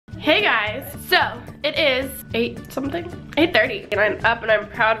Hey guys, so it is 8:30 and I'm up and I'm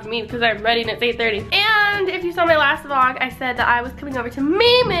proud of me because I'm ready and it's 8:30. And if you saw my last vlog, I said that I was coming over to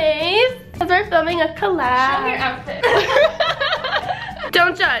Mimi's because we're filming a collab. Show me your outfit.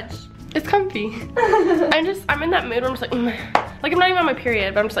 Don't judge. It's comfy. I'm in that mood where I'm just like I'm not even on my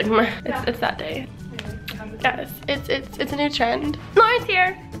period, but I'm just like it's that day. Yes, it's a new trend. Lauren's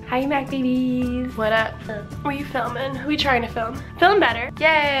here. Hi, Mac babies. What up? What are you filming? Who are we trying to film? Film better.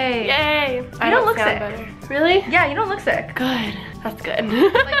 Yay. Yay. I don't look sick. Better. Really? Yeah, you don't look sick. Good. That's good.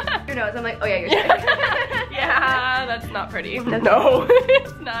 Like your nose. I'm like, oh yeah, you're sick. Yeah, that's not pretty. No,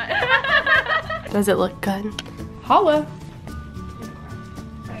 it's not. Does it look good? Holla.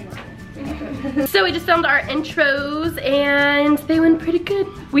 So we just filmed our intros and they went pretty good.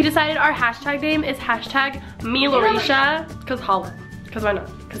 We decided our hashtag name is hashtag MiLaurISHA. Cause holla. Cause why not?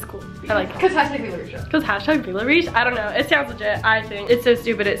 Cause cool. I like it. Cause hashtag MiLaurISHA. Cause hashtag MiLaurISHA. I don't know. It sounds legit, I think. It's so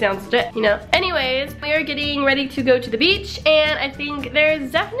stupid it sounds legit, you know? Anyways, we are getting ready to go to the beach and I think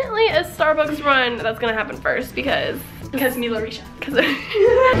there's definitely a Starbucks run that's gonna happen first because MiLaurISHA.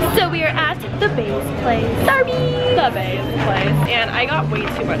 So we are at the Bay's place. The Bay's place. And I got way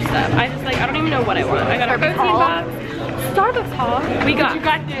too much stuff. I don't even know what I want. I got a protein box. Starbucks haul. What you got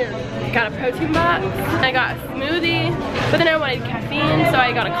there? Got a protein box. I got a smoothie. But then I wanted caffeine, so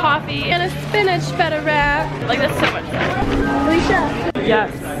I got a coffee and a spinach feta wrap. Like that's so much stuff. Alisha.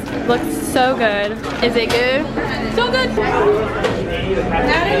 Yes. Looks so good. Is it good? So good.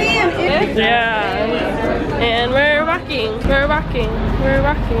 Yeah. And we're walking.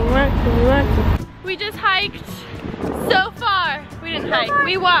 We just hiked so far. We didn't hike.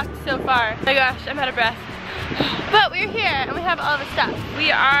 We walked so far. Oh my gosh, I'm out of breath. But we're here and we have all the stuff.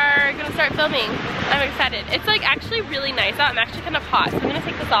 We are gonna start filming. I'm excited. It's like actually really nice out. I'm actually kind of hot, so I'm gonna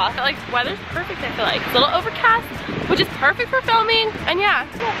take this off. But like weather's perfect, I feel like. It's a little overcast, which is perfect for filming. And yeah,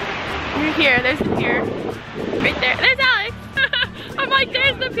 we're here. There's the pier. Right there. There's Alex. I'm like,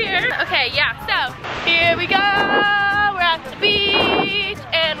 there's the pier. Okay, yeah, so here we go. We're at the beach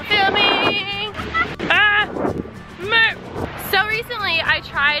and we're filming. So recently I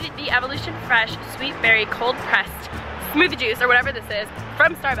tried the Evolution Fresh Sweet Berry Cold Pressed Smoothie Juice or whatever this is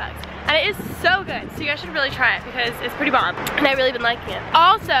from Starbucks. And it is so good. So you guys should really try it because it's pretty bomb. And I've really been liking it.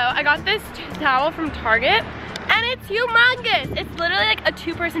 Also, I got this towel from Target. And it's humongous. It's literally like a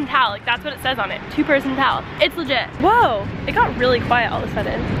 2-person towel. Like that's what it says on it. 2-person towel. It's legit. Whoa. It got really quiet all of a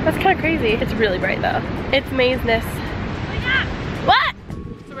sudden. That's kind of crazy. It's really bright though. It's mazeness. What?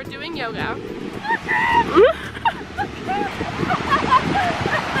 So we're doing yoga.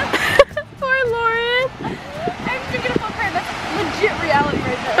 Poor Lauren. I'm thinking about her. That's legit reality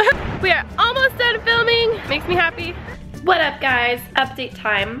right there. We are almost done filming. Makes me happy. What up guys? Update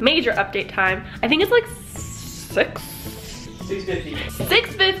time. Major update time. I think it's like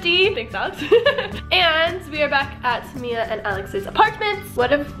 6:50. Thanks, Alex. And we are back at Mia and Alex's apartments.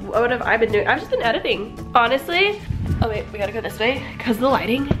 What have I been doing? I've just been editing. Honestly. Oh wait, we gotta go this way because of the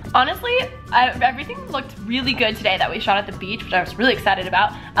lighting. Honestly, everything looked really good today that we shot at the beach, which I was really excited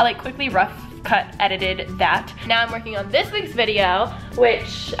about. I like quickly rough cut edited that. Now I'm working on this week's video,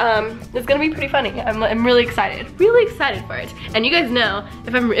 which is gonna be pretty funny. I'm really excited for it. And you guys know,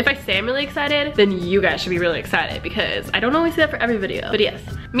 if I say I'm really excited, then you guys should be really excited because I don't always say that for every video. But yes,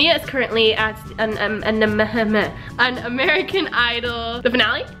 Mia is currently at an American Idol, the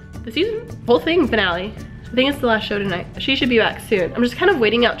finale, the season, whole thing finale. I think it's the last show tonight. She should be back soon. I'm just kind of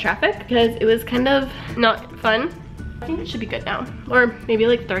waiting out traffic because it was kind of not fun. I think it should be good now, or maybe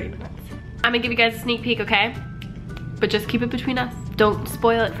like 30 minutes. I'm gonna give you guys a sneak peek, okay? But just keep it between us. Don't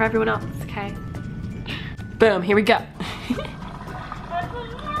spoil it for everyone else, okay? Boom, here we go.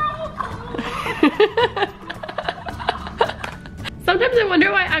 Sometimes I wonder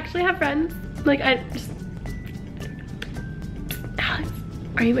why I actually have friends. Like Alex,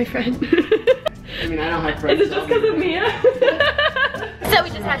 are you my friend? I mean, I don't have friends. Is it just because of Mia? So we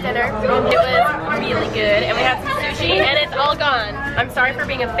just had dinner. It was really good. And we had some sushi and it's all gone. I'm sorry for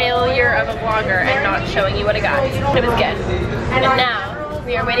being a failure of a vlogger and not showing you what I got. It was good. And now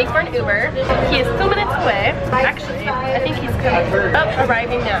we are waiting for an Uber. He is 2 minutes away. Actually, I think he's coming. Oh,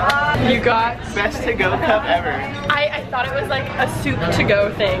 arriving now. You got best to go cup ever. I thought it was like a soup to go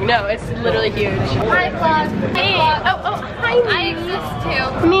thing. No, it's literally huge. Hi vlog. Hey. Oh, hi. I exist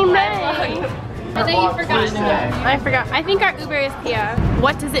too. Me, I think you forgot. I forgot. I think our Uber is here.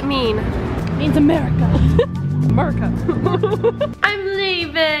 What does it mean? It means America. America. I'm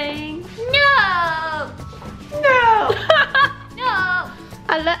leaving. No. No. No.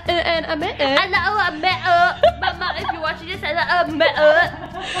 I met it. Mama, if you're watching this, I met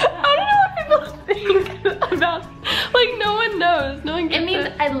I don't know what people think about. Like no one knows. No one gets it. It means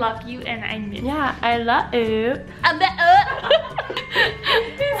I love you and I miss you. Yeah, I love you.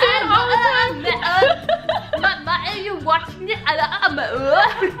 Mama, are you watching this?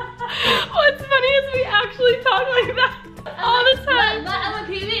 What's funny is we actually talk like that all the time.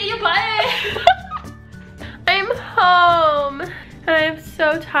 I'm home and I'm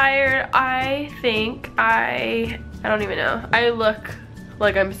so tired. I think I don't even know. I look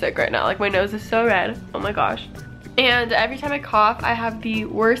like I'm sick right now. Like my nose is so red. Oh my gosh. And every time I cough, I have the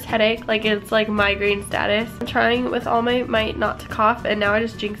worst headache. Like it's like migraine status. I'm trying with all my might not to cough and now I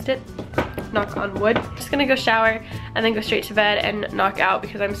just jinxed it. Knock on wood. Just gonna go shower and then go straight to bed and knock out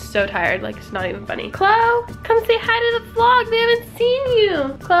because I'm so tired. Like it's not even funny. Chloe, come say hi to the vlog. They haven't seen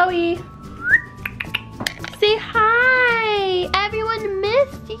you. Chloe. Say hi. Everyone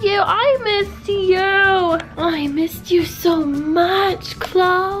missed you. I missed you. I missed you so much,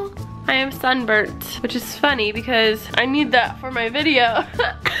 Chloe. I am sunburnt, which is funny because I need that for my video.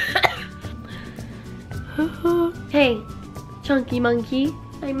 Hey, chunky monkey.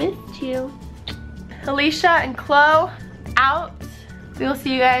 I missed you. Alisha and Chloe out. We will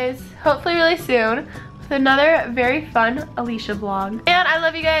see you guys hopefully really soon with another very fun Alisha vlog. And I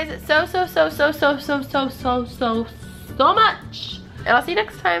love you guys so much. And I'll see you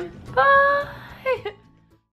next time. Bye.